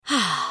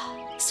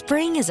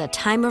Spring is a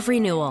time of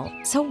renewal,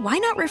 so why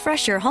not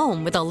refresh your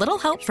home with a little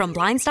help from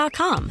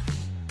Blinds.com?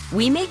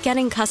 We make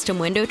getting custom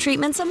window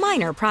treatments a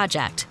minor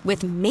project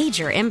with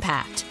major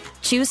impact.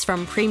 Choose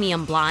from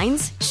premium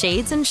blinds,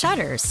 shades, and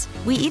shutters.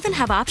 We even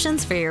have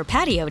options for your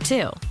patio,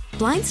 too.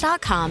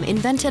 Blinds.com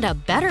invented a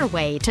better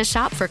way to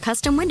shop for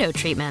custom window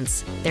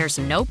treatments. There's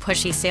no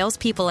pushy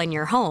salespeople in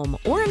your home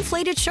or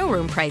inflated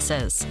showroom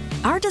prices.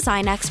 Our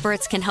design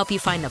experts can help you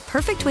find the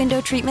perfect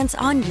window treatments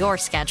on your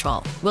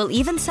schedule. We'll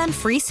even send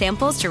free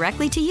samples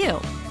directly to you.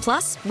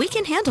 Plus, we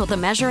can handle the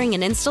measuring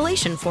and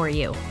installation for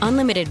you.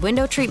 Unlimited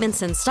window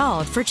treatments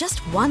installed for just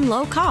one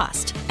low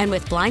cost. And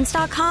with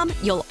Blinds.com,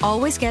 you'll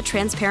always get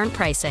transparent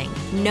pricing.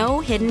 No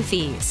hidden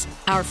fees.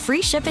 Our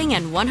free shipping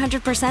and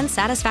 100%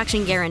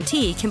 satisfaction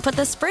guarantee can put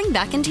the spring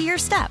back into your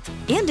step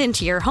and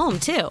into your home,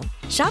 too.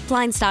 Shop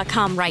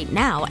Blinds.com right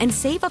now and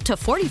save up to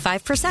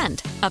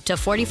 45%. Up to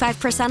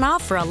 45%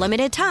 off for a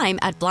limited time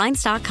at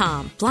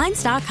Blinds.com.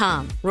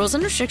 Blinds.com. Rules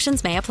and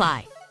restrictions may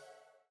apply.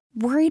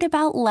 Worried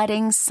about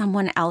letting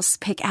someone else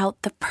pick out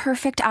the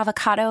perfect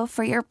avocado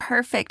for your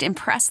perfect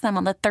impress them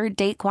on the third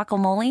date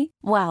guacamole?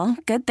 Well,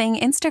 good thing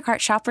Instacart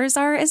shoppers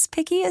are as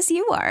picky as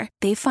you are.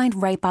 They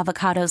find ripe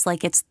avocados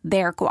like it's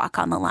their guac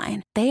on the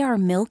line. They are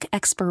milk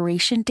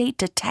expiration date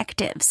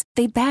detectives.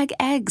 They bag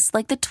eggs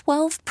like the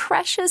 12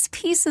 precious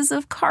pieces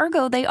of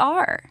cargo they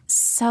are.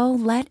 So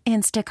let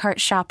Instacart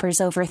shoppers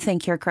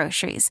overthink your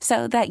groceries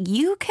so that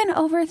you can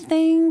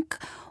overthink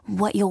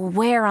what you'll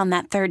wear on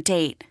that third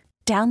date.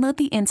 Download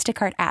the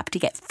Instacart app to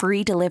get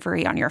free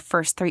delivery on your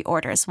first 3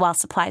 orders while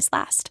supplies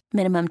last.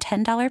 Minimum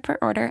 $10 per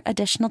order.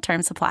 Additional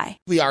terms apply.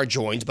 We are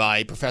joined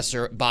by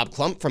Professor Bob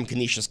Klump from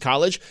Canisius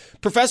College.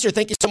 Professor,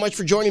 thank you so much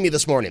for joining me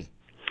this morning.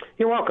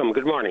 You're welcome.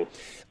 Good morning.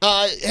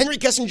 Henry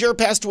Kissinger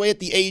passed away at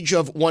the age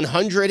of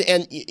 100.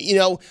 And,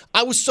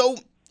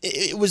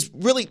 it was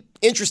really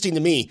interesting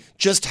to me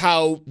just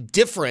how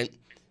different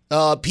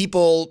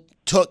people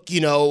took,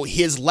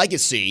 his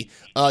legacy.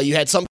 You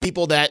had some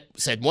people that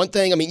said one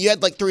thing. I mean, you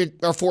had like 3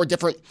 or 4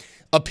 different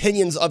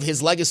opinions of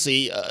his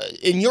legacy.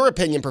 In your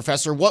opinion,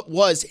 Professor, what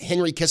was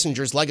Henry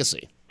Kissinger's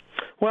legacy?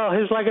 Well,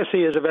 his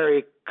legacy is a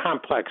very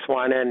complex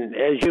one. And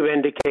as you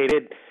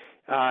indicated,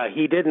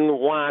 he didn't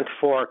want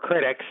for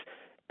critics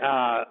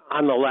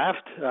on the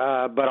left,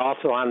 but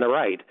also on the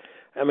right.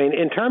 I mean,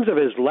 in terms of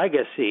his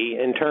legacy,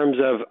 in terms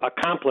of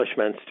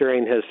accomplishments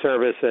during his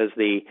service as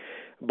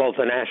both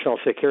the National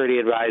Security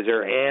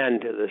Advisor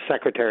and the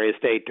Secretary of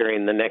State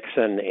during the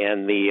Nixon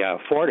and the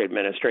Ford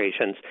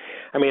administrations,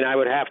 I mean, I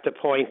would have to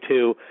point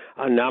to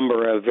a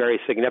number of very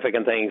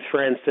significant things.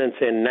 For instance,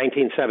 in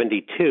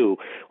 1972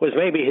 was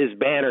maybe his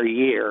banner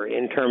year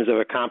in terms of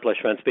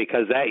accomplishments,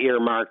 because that year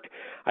marked,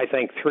 I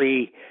think,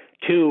 two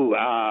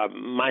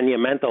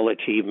monumental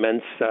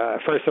achievements.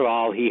 First of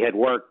all, he had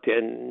worked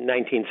in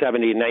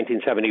 1970 and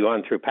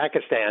 1971 through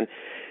Pakistan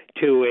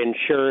to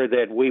ensure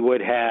that we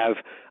would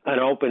have an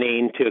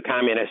opening to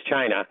communist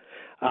China,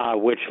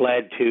 which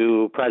led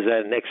to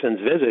President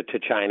Nixon's visit to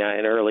China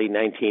in early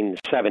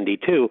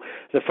 1972.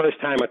 The first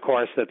time, of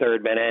course, that there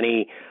had been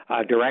any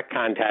direct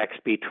contacts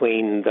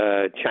between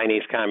the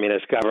Chinese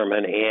Communist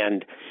government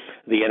and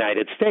the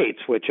United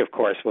States, which, of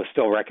course, was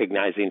still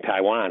recognizing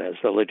Taiwan as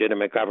the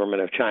legitimate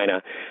government of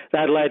China.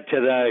 That led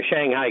to the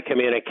Shanghai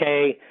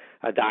Communique,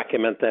 a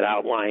document that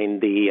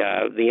outlined the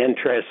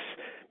interests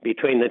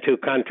between the two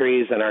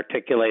countries and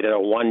articulated a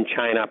one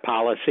China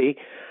policy.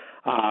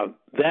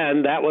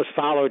 Then that was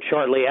followed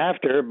shortly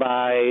after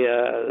by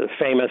the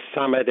famous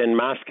summit in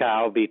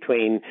Moscow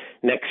between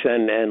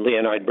Nixon and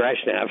Leonid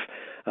Brezhnev,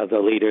 the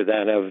leader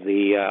then of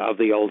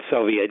the old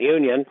Soviet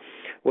Union,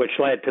 which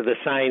led to the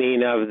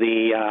signing of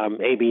the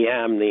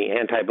ABM, the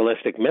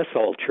Anti-Ballistic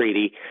Missile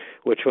Treaty,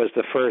 which was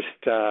the first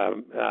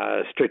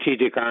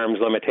strategic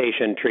arms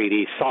limitation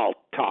treaty, SALT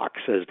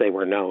talks, as they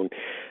were known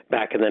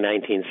back in the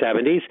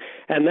 1970s.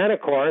 And then, of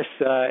course,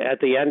 at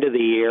the end of the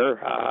year,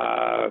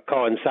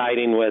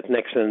 coinciding with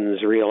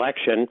Nixon's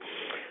reelection,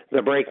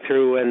 the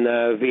breakthrough in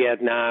the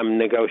Vietnam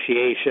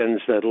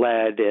negotiations that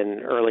led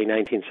in early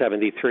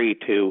 1973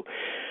 to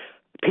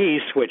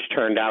peace, which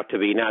turned out to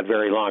be not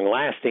very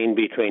long-lasting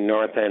between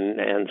North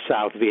and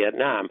South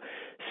Vietnam.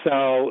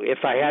 So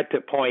if I had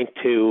to point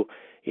to,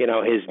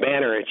 his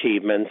banner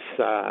achievements,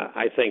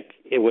 I think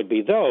it would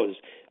be those.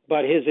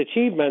 But his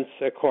achievements,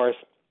 of course,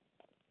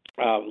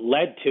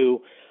 led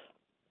to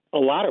a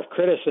lot of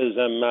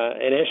criticism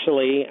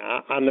initially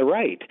on the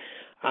right.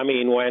 I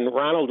mean, when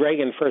Ronald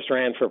Reagan first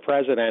ran for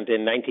president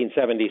in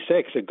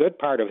 1976, a good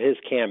part of his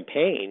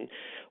campaign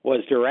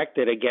was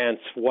directed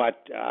against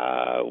what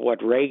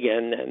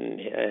Reagan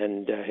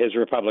and his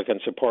Republican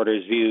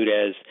supporters viewed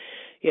as,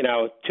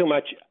 too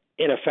much,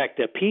 in effect,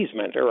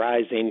 appeasement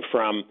arising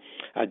from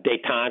a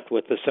détente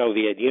with the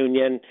Soviet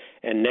Union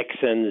and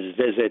Nixon's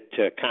visit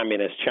to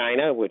communist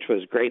China, which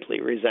was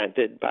greatly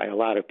resented by a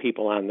lot of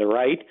people on the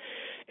right.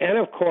 And,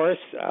 of course,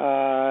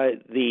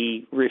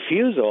 the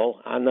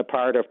refusal on the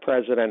part of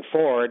President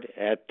Ford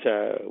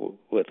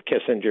with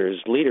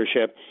Kissinger's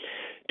leadership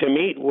to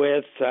meet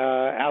with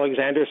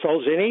Alexander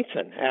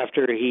Solzhenitsyn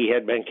after he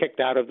had been kicked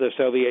out of the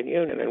Soviet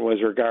Union and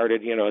was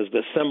regarded, as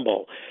the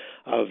symbol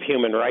of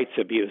human rights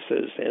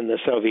abuses in the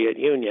Soviet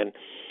Union.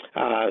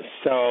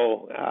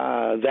 So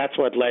that's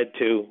what led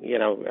to,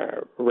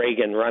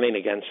 Reagan running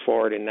against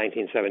Ford in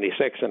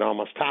 1976 and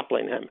almost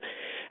toppling him.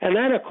 And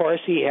then, of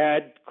course, he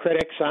had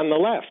critics on the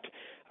left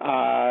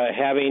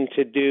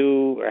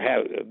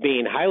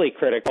being highly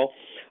critical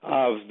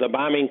of the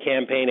bombing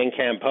campaign in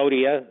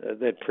Cambodia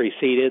that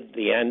preceded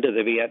the end of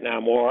the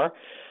Vietnam War.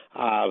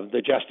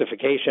 The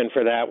justification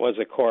for that was,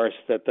 of course,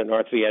 that the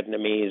North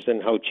Vietnamese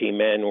and Ho Chi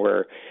Minh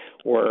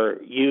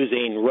were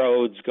using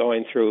roads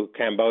going through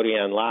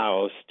Cambodia and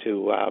Laos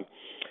to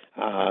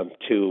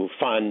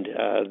fund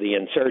the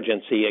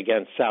insurgency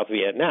against South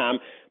Vietnam.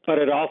 But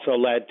it also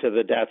led to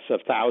the deaths of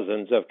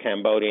thousands of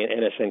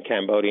innocent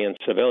Cambodian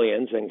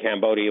civilians, and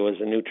Cambodia was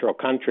a neutral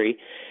country.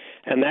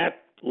 And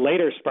that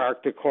later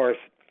sparked, of course,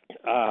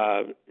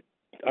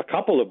 a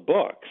couple of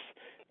books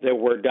that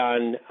were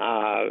done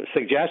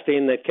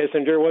suggesting that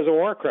Kissinger was a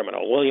war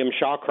criminal. William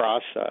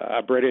Shawcross,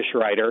 a British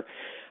writer,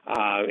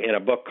 in a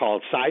book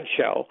called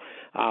Sideshow,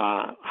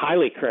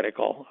 highly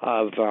critical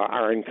of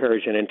our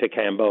incursion into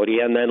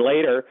Cambodia. And then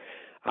later,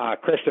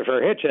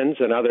 Christopher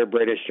Hitchens, another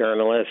British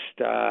journalist,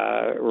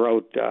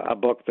 wrote a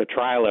book, The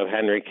Trial of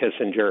Henry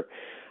Kissinger,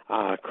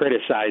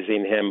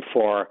 criticizing him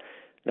for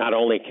not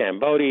only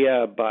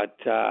Cambodia, but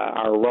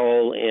our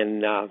role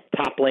in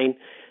toppling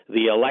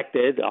the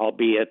elected,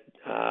 albeit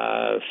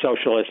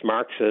socialist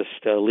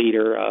Marxist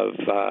leader of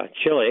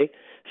Chile,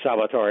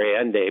 Salvatore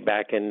Allende,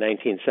 back in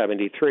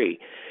 1973.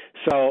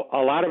 So a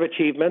lot of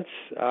achievements,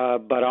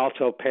 but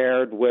also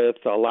paired with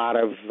a lot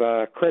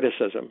of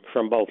criticism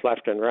from both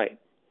left and right.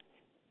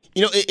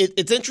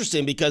 It's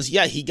interesting because,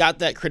 he got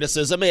that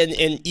criticism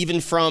and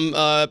even from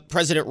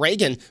President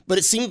Reagan, but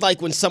it seemed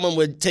like when someone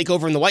would take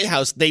over in the White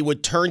House, they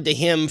would turn to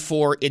him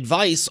for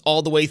advice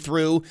all the way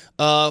through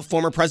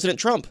former President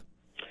Trump.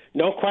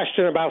 No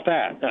question about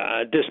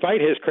that.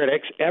 Despite his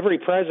critics, every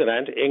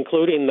president,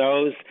 including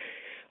those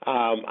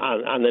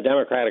on the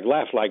Democratic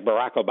left, like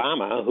Barack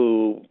Obama,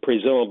 who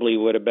presumably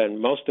would have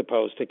been most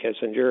opposed to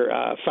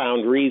Kissinger,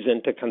 found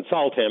reason to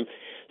consult him.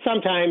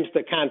 Sometimes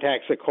the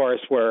contacts, of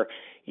course, were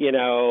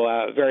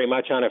very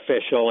much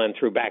unofficial and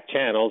through back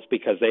channels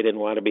because they didn't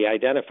want to be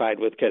identified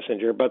with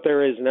Kissinger. But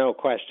there is no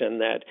question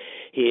that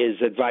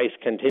his advice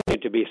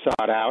continued to be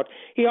sought out.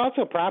 He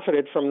also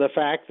profited from the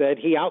fact that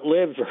he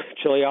outlived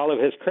virtually all of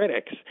his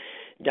critics,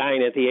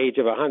 dying at the age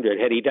of 100.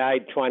 Had he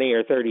died 20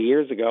 or 30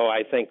 years ago,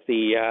 I think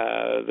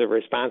the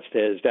response to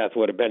his death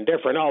would have been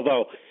different,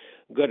 although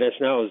goodness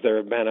knows there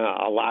have been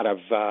a lot of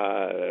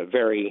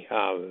very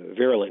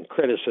virulent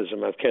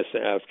criticism of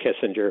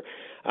Kissinger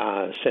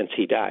since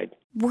he died.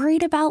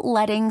 Worried about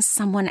letting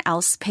someone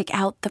else pick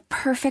out the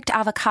perfect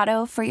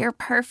avocado for your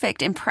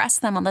perfect impress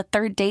them on the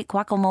third date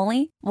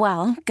guacamole?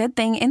 Well, good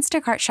thing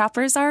Instacart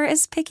shoppers are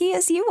as picky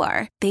as you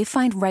are. They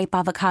find ripe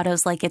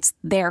avocados like it's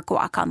their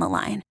guac on the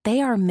line.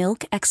 They are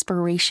milk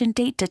expiration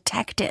date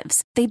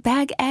detectives. They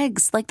bag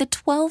eggs like the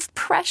 12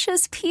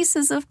 precious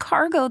pieces of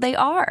cargo they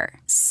are.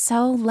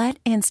 So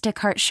let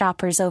Instacart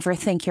shoppers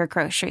overthink your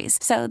groceries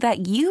so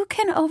that you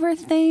can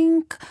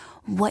overthink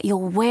what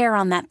you'll wear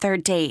on that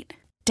third date.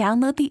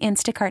 Download the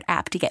Instacart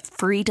app to get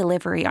free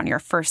delivery on your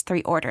first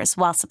 3 orders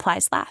while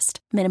supplies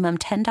last. Minimum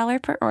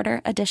 $10 per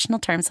order. Additional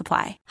terms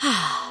apply.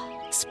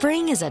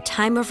 Spring is a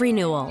time of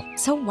renewal,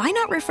 so why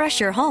not refresh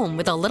your home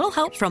with a little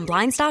help from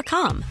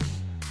Blinds.com?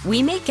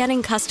 We make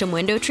getting custom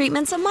window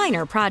treatments a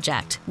minor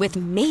project with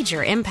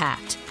major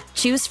impact.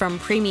 Choose from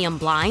premium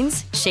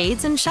blinds,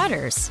 shades, and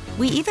shutters.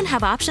 We even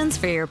have options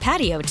for your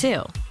patio,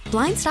 too.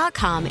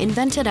 Blinds.com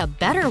invented a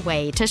better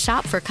way to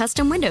shop for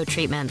custom window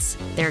treatments.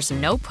 There's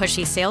no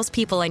pushy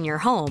salespeople in your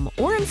home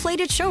or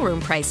inflated showroom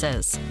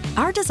prices.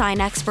 Our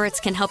design experts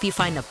can help you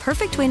find the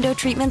perfect window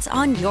treatments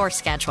on your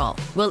schedule.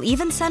 We'll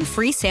even send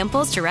free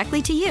samples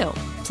directly to you.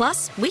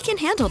 Plus, we can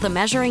handle the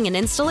measuring and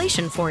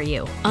installation for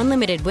you.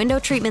 Unlimited window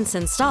treatments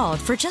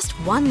installed for just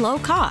one low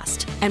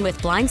cost. And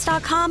with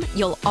Blinds.com,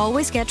 you'll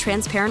always get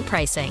transparent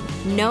pricing.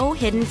 No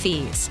hidden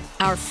fees.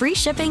 Our free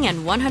shipping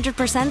and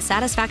 100%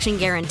 satisfaction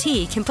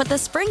guarantee can put the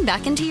spring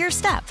back into your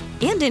step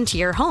and into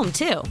your home,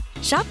 too.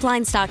 Shop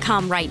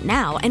Blinds.com right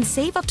now and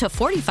save up to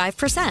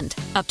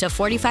 45%. Up to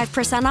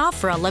 45% off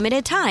for a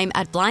limited time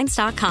at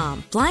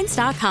Blinds.com.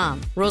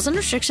 Blinds.com. Rules and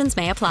restrictions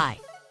may apply.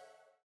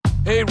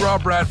 Hey,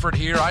 Rob Bradford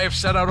here. I have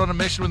set out on a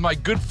mission with my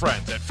good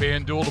friends at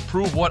FanDuel to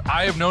prove what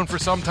I have known for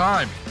some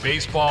time.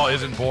 Baseball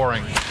isn't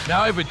boring.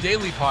 Now I have a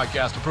daily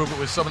podcast to prove it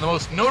with some of the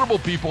most notable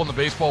people in the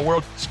baseball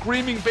world,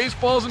 screaming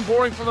baseball isn't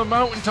boring from the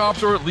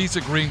mountaintops, or at least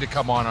agreeing to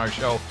come on our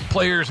show.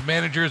 Players,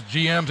 managers,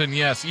 GMs, and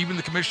yes, even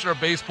the commissioner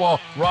of baseball,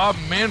 Rob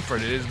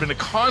Manfred. It has been a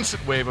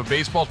constant wave of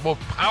baseball's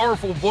most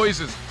powerful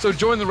voices. So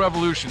join the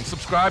revolution.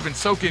 Subscribe and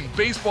soak in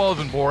Baseball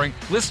Isn't Boring.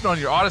 Listen on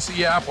your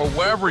Odyssey app or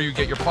wherever you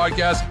get your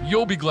podcasts.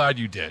 You'll be glad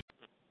you did.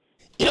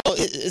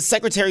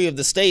 Secretary of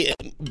the State,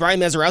 Brian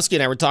Mazurowski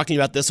and I were talking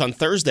about this on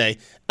Thursday.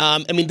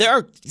 There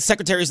are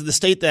secretaries of the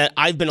state that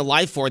I've been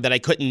alive for that I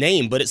couldn't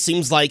name, but it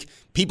seems like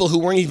people who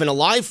weren't even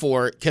alive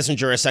for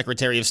Kissinger as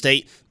Secretary of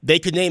State, they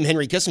could name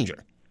Henry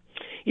Kissinger.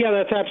 Yeah,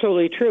 that's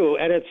absolutely true,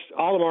 and it's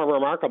all the more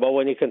remarkable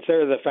when you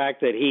consider the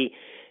fact that he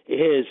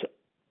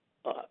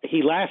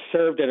last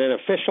served in an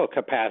official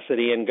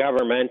capacity in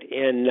government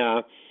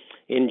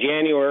in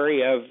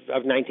January of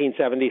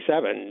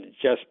 1977,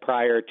 just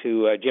prior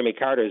to Jimmy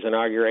Carter's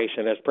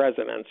inauguration as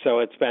president. So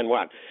it's been,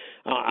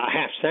 a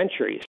half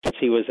century since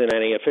he was in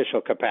any official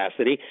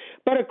capacity.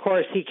 But, of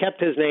course, he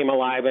kept his name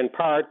alive in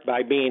part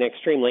by being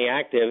extremely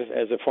active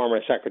as a former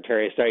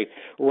Secretary of State,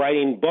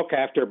 writing book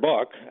after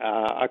book,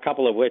 a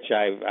couple of which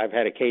I've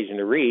had occasion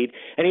to read.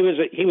 And he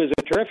was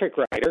a terrific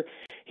writer.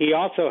 He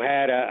also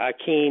had a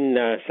keen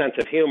sense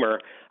of humor.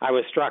 I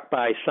was struck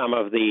by some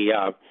of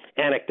the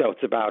anecdotes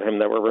about him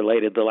that were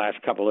related the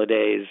last couple of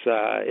days,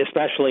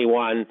 especially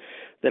one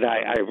that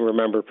I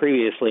remember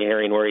previously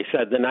hearing where he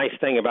said the nice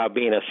thing about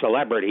being a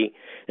celebrity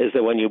is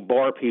that when you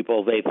bore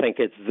people, they think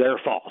it's their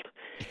fault.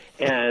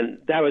 And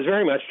that was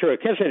very much true of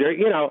Kissinger.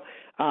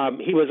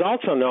 He was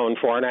also known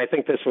for, and I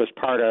think this was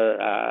part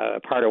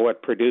of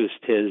what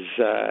produced his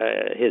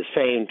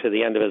fame to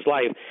the end of his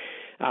life.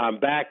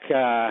 Back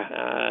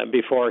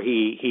before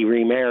he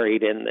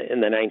remarried in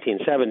the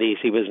 1970s,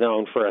 he was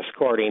known for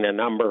escorting a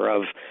number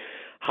of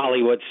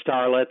Hollywood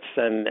starlets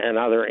and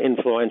other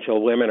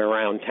influential women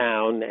around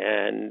town,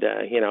 and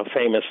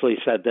famously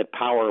said that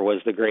power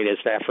was the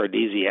greatest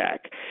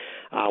aphrodisiac.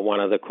 One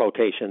of the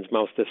quotations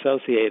most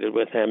associated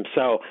with him.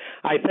 So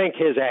I think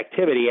his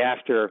activity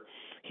after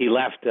he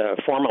left a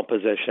formal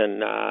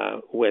position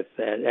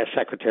as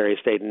Secretary of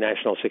State and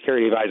National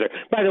Security Advisor.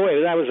 By the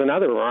way, that was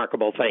another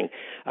remarkable thing.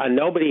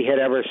 Nobody had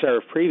ever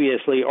served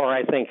previously, or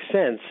I think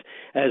since,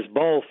 as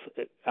both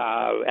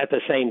at the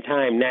same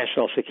time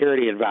National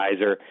Security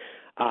Advisor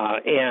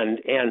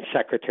and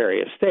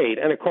Secretary of State.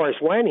 And, of course,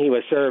 when he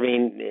was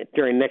serving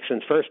during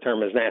Nixon's first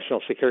term as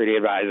National Security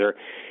Advisor,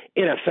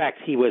 in effect,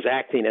 he was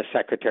acting as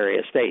Secretary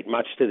of State,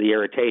 much to the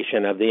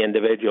irritation of the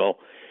individual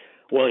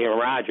William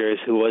Rogers,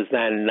 who was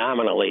then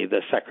nominally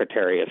the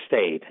Secretary of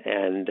State.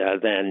 And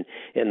then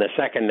in the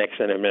second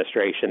Nixon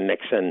administration,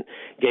 Nixon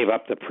gave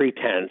up the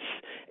pretense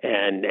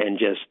and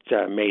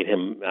just made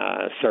him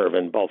serve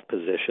in both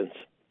positions.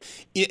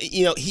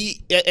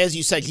 He, as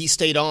you said, he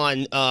stayed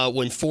on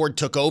when Ford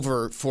took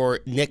over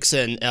for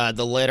Nixon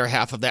the latter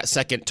half of that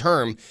second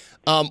term.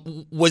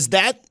 Was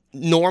that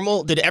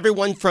normal? Did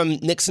everyone from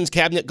Nixon's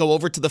cabinet go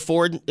over to the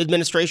Ford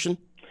administration?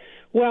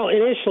 Well,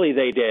 initially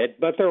they did,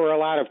 but there were a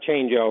lot of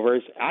changeovers.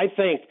 I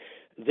think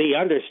the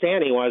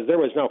understanding was there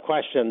was no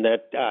question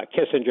that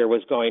Kissinger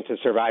was going to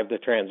survive the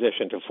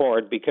transition to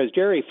Ford because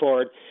Jerry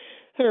Ford,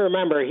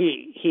 remember,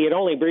 he had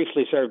only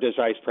briefly served as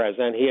vice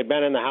president. He had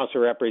been in the House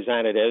of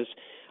Representatives.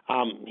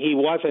 He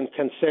wasn't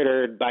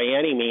considered by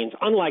any means,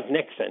 unlike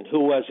Nixon,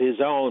 who was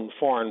his own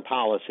foreign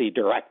policy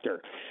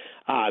director.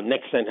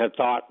 Nixon had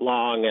thought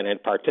long and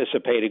had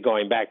participated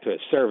going back to his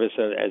service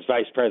as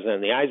vice president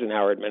in the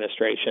Eisenhower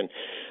administration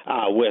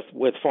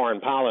with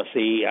foreign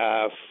policy.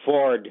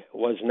 Ford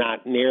was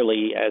not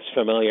nearly as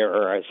familiar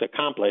or as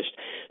accomplished.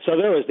 So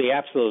there was the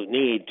absolute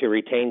need to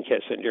retain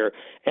Kissinger.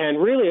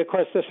 And really, of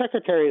course, the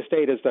Secretary of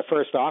State is the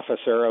first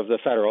officer of the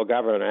federal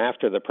government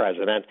after the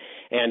president.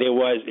 And it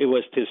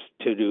was to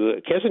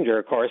Kissinger,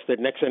 of course, that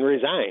Nixon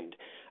resigned.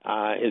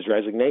 His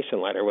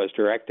resignation letter was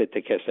directed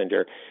to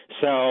Kissinger.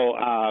 So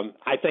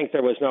I think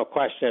there was no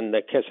question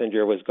that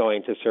Kissinger was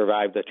going to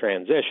survive the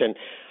transition.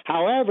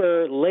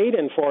 However, late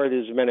in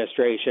Ford's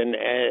administration,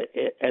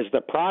 as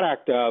the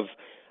product of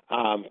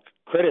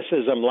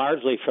criticism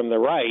largely from the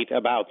right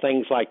about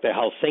things like the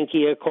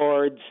Helsinki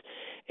Accords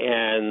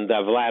and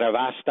the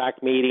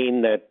Vladivostok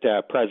meeting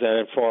that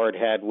President Ford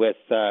had with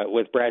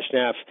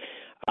Brezhnev,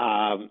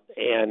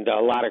 and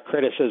a lot of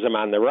criticism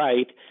on the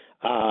right,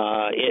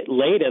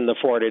 late in the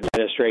Ford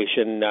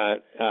administration,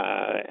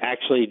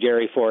 actually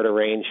Jerry Ford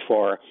arranged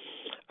for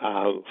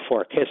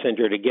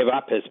Kissinger to give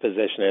up his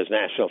position as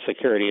National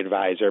Security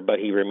Advisor, but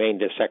he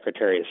remained as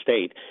Secretary of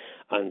State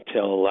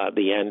until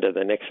the end of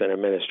the Nixon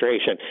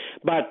administration.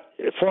 But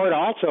Ford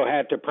also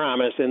had to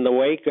promise, in the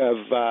wake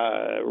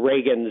of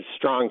Reagan's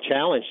strong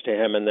challenge to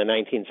him in the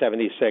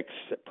 1976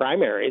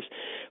 primaries,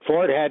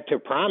 Ford had to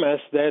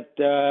promise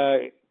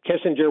that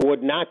Kissinger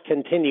would not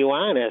continue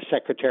on as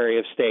Secretary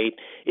of State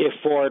if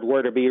Ford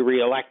were to be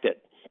reelected.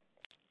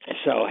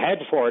 So had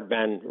Ford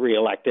been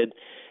reelected,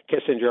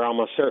 Kissinger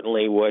almost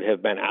certainly would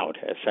have been out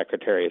as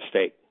Secretary of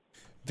State.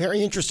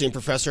 Very interesting,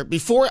 Professor.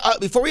 Before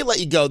we let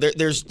you go,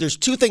 there's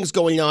two things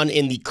going on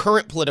in the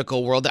current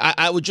political world.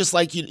 I would just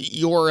like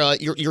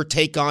your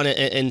take on it,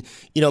 and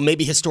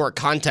maybe historic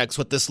context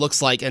what this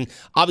looks like. And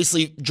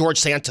obviously George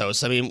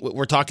Santos. I mean,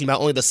 we're talking about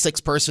only the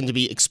sixth person to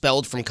be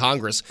expelled from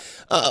Congress.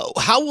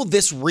 How will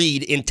this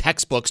read in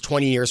textbooks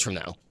 20 years from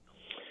now?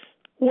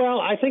 Well,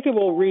 I think it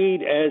will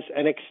read as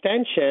an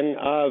extension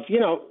of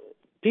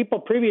people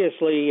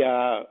previously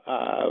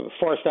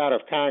forced out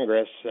of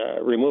Congress,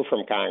 removed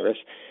from Congress.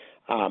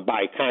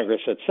 by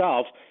Congress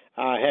itself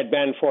had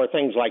been for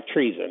things like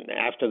treason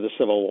after the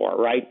Civil War,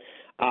 right?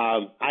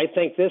 I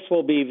think this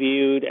will be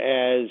viewed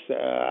as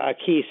a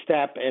key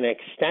step in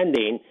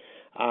extending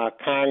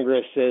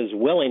Congress's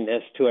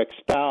willingness to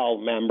expel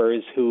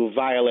members who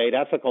violate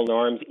ethical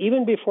norms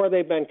even before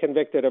they've been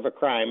convicted of a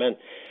crime. And,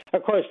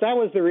 of course, that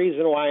was the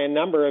reason why a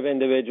number of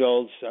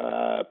individuals,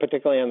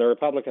 particularly on the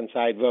Republican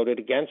side, voted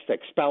against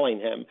expelling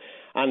him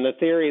on the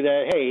theory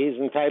that, hey, he's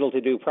entitled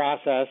to due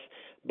process,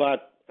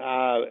 but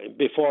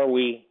before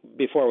we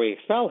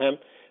expel him.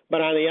 But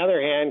on the other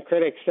hand,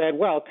 critics said,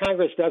 well,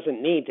 Congress doesn't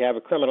need to have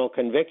a criminal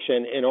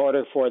conviction in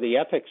order for the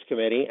Ethics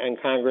Committee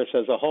and Congress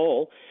as a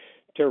whole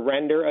to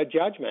render a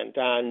judgment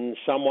on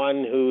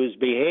someone whose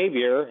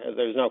behavior,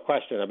 there's no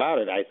question about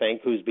it, I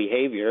think, whose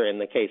behavior in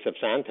the case of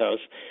Santos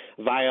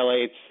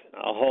violates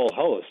a whole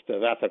host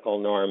of ethical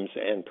norms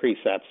and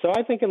precepts. So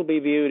I think it'll be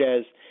viewed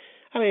as,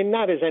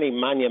 not as any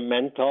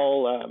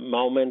monumental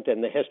moment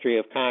in the history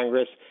of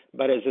Congress,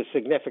 but as a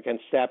significant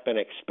step in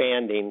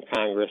expanding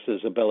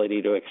Congress's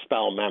ability to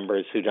expel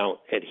members who don't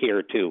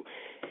adhere to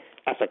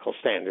ethical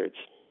standards.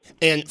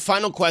 And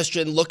final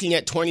question, looking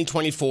at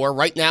 2024,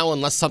 right now,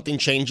 unless something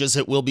changes,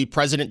 it will be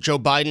President Joe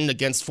Biden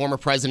against former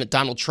President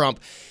Donald Trump.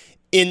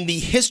 In the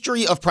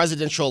history of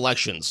presidential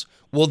elections,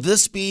 will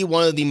this be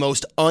one of the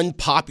most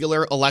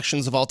unpopular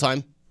elections of all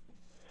time?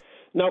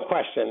 No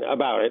question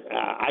about it.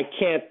 I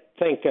can't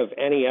think of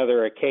any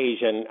other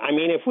occasion.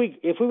 If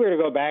we were to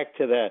go back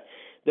to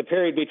the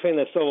period between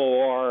the Civil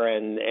War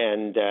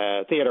and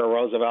Theodore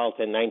Roosevelt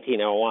in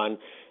 1901,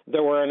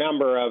 there were a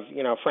number of,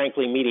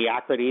 frankly,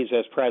 mediocrities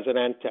as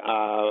president.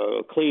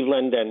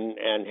 Cleveland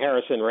and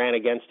Harrison ran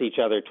against each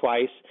other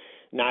twice,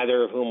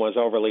 neither of whom was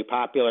overly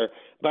popular.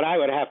 But I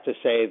would have to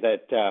say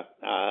that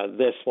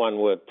this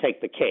one would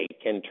take the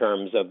cake in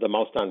terms of the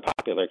most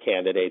unpopular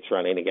candidates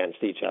running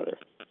against each other.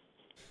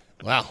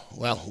 Wow.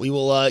 Well, we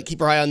will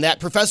keep our eye on that.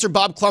 Professor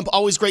Bob Klump,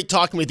 always great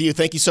talking with you.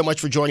 Thank you so much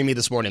for joining me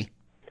this morning.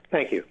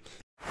 Thank you.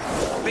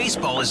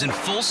 Baseball is in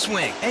full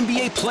swing.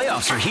 NBA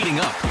playoffs are heating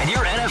up, and your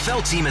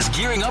NFL team is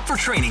gearing up for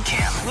training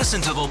camp. Listen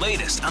to the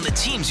latest on the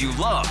teams you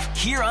love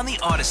here on the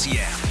Odyssey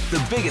app.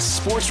 The biggest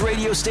sports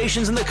radio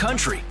stations in the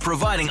country,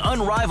 providing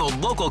unrivaled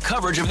local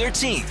coverage of their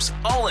teams,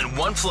 all in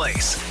one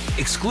place.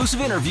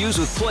 Exclusive interviews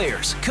with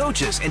players,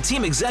 coaches, and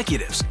team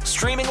executives,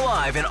 streaming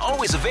live and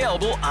always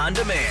available on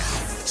demand.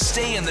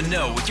 Stay in the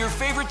know with your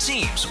favorite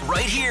teams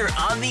right here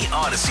on the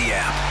Odyssey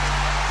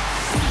app.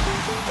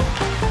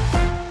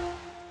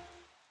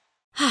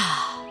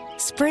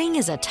 Spring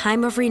is a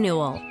time of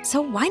renewal, so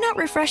why not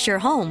refresh your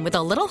home with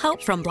a little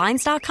help from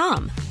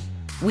Blinds.com?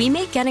 We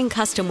make getting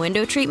custom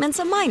window treatments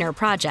a minor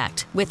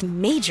project with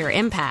major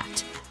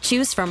impact.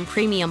 Choose from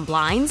premium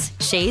blinds,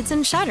 shades,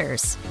 and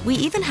shutters. We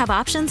even have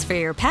options for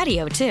your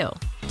patio, too.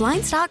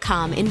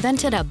 Blinds.com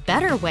invented a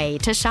better way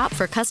to shop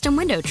for custom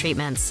window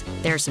treatments.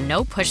 There's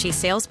no pushy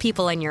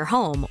salespeople in your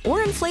home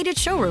or inflated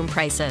showroom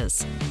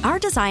prices. Our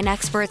design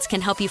experts can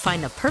help you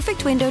find the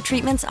perfect window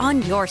treatments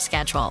on your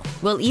schedule.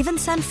 We'll even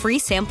send free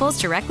samples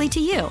directly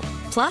to you.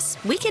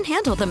 Plus, we can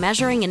handle the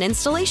measuring and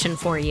installation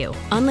for you.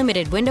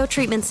 Unlimited window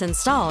treatments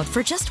installed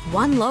for just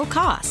one low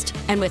cost.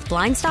 And with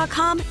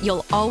Blinds.com,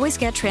 you'll always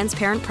get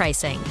transparent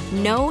pricing.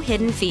 No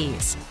hidden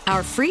fees.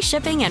 Our free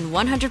shipping and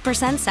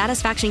 100%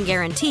 satisfaction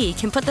guarantee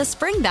can put the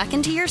spring back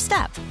into your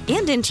step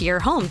and into your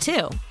home,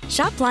 too.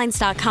 Shop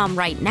Blinds.com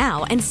right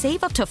now and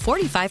save up to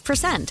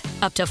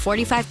 45%. Up to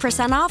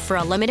 45% off for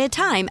a limited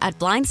time at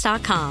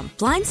Blinds.com.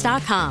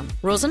 Blinds.com.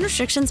 Rules and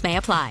restrictions may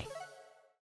apply.